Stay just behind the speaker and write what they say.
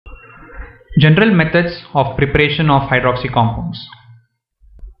General methods of preparation of hydroxy compounds.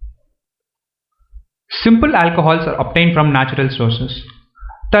 Simple alcohols are obtained from natural sources.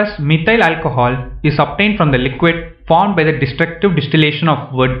 Thus, methyl alcohol is obtained from the liquid formed by the destructive distillation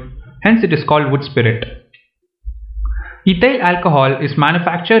of wood, hence it is called wood spirit. Ethyl alcohol is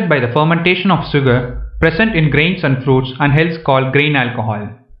manufactured by the fermentation of sugar present in grains and fruits and hence called grain alcohol.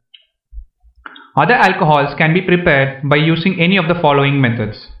 Other alcohols can be prepared by using any of the following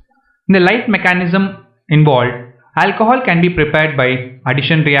methods. In the light mechanism involved, alcohol can be prepared by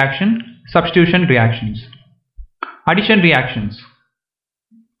addition reaction, substitution reactions. Addition reactions.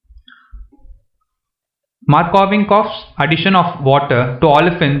 Markownikoff's addition of water to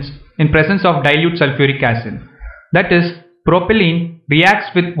olefins in presence of dilute sulphuric acid. That is, propylene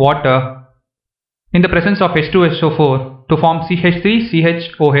reacts with water in the presence of H2SO4 to form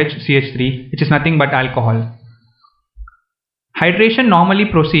CH3CHOH CH3, which is nothing but alcohol. Hydration normally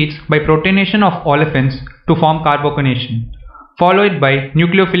proceeds by protonation of olefins to form carboxylation, followed by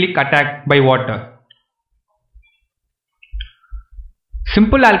nucleophilic attack by water.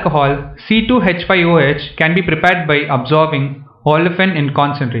 Simple alcohol C2H5OH can be prepared by absorbing olefin in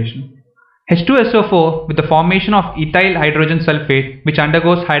concentration. H2SO4 with the formation of ethyl hydrogen sulfate, which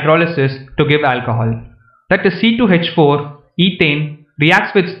undergoes hydrolysis to give alcohol. That is, C2H4 ethane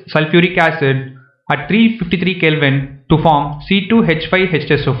reacts with sulfuric acid at 353 Kelvin to form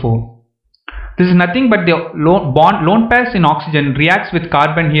C2H5HSO4. This is nothing but the lone pairs in oxygen reacts with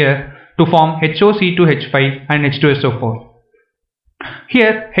carbon here to form HOC2H5 and H2SO4.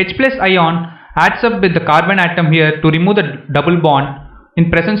 Here H plus ion adds up with the carbon atom here to remove the double bond in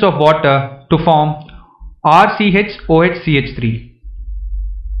presence of water to form RCHOHCH3.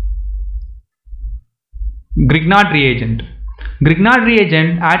 Grignard reagent. Grignard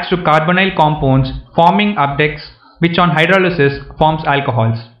reagent adds to carbonyl compounds forming abdex, which on hydrolysis forms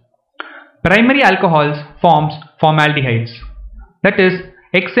alcohols. Primary alcohols forms formaldehydes. That is,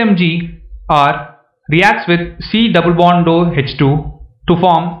 XMgR reacts with C double bond O H2 to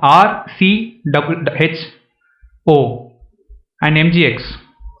form RCHO and MgX,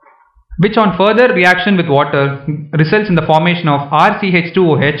 which on further reaction with water results in the formation of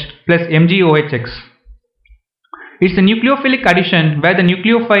RCH2OH plus MgOHX. It's a nucleophilic addition where the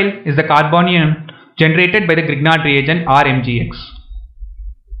nucleophile is the carbonium generated by the Grignard reagent RMgX.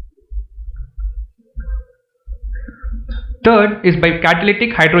 Third is by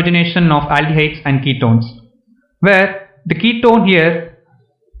catalytic hydrogenation of aldehydes and ketones, where the ketone here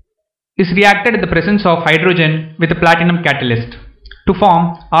is reacted in the presence of hydrogen with a platinum catalyst to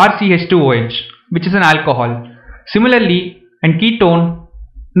form RCH2OH, which is an alcohol. Similarly, an ketone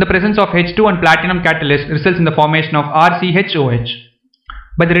in the presence of H2 and platinum catalyst results in the formation of RCHOH.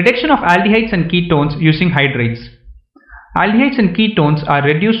 By the reduction of aldehydes and ketones using hydrates, aldehydes and ketones are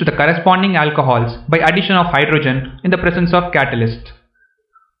reduced to the corresponding alcohols by addition of hydrogen in the presence of catalyst.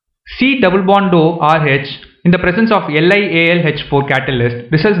 C double bond O RH in the presence of LiAlH4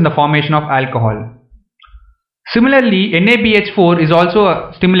 catalyst results in the formation of alcohol. Similarly, NaBH4 is also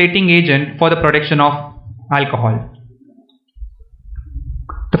a stimulating agent for the production of alcohol.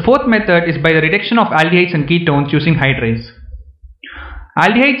 The fourth method is by the reduction of aldehydes and ketones using hydrates.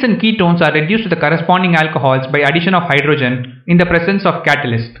 Aldehydes and ketones are reduced to the corresponding alcohols by addition of hydrogen in the presence of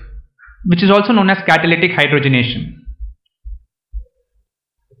catalyst, which is also known as catalytic hydrogenation,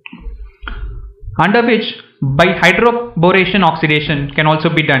 under which by hydroboration-oxidation can also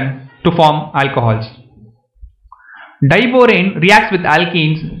be done to form alcohols. Diborane reacts with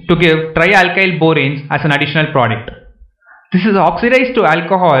alkenes to give trialkyl boranes as an additional product. This is oxidized to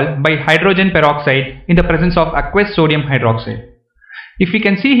alcohol by hydrogen peroxide in the presence of aqueous sodium hydroxide. If we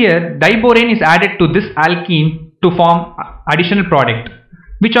can see here, diborane is added to this alkene to form additional product,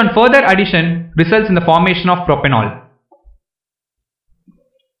 which on further addition results in the formation of propanol.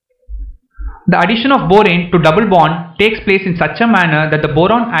 The addition of borane to double bond takes place in such a manner that the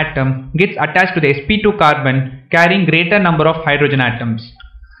boron atom gets attached to the sp2 carbon carrying greater number of hydrogen atoms.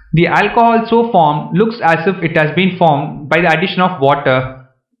 The alcohol so formed looks as if it has been formed by the addition of water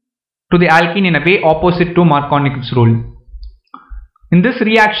to the alkene in a way opposite to Markownikoff's rule. In this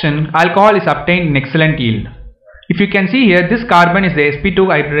reaction, alcohol is obtained in excellent yield. If you can see here, this carbon is the sp2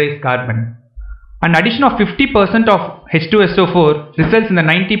 hybridized carbon. An addition of 50% of H2SO4 results in the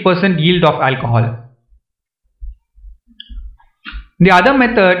 90% yield of alcohol. The other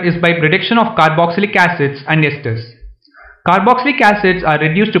method is by reduction of carboxylic acids and esters. Carboxylic acids are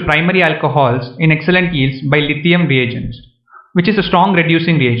reduced to primary alcohols in excellent yields by lithium reagents, which is a strong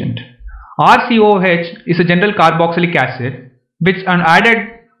reducing reagent. RCOH is a general carboxylic acid, which when added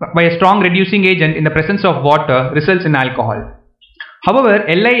by a strong reducing agent in the presence of water results in alcohol. However,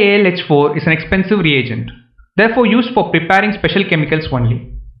 LiAlH4 is an expensive reagent, therefore used for preparing special chemicals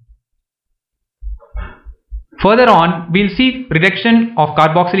only. Further on, we will see reduction of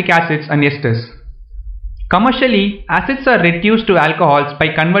carboxylic acids and esters. Commercially, acids are reduced to alcohols by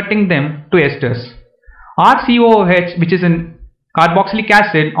converting them to esters. RCOOH, which is an carboxylic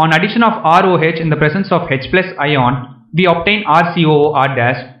acid, on addition of ROH in the presence of H+ ion, we obtain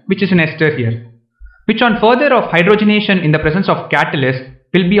RCOOR-, which is an ester here, which on further of hydrogenation in the presence of catalyst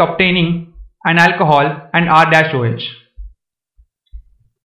will be obtaining an alcohol and R-OH.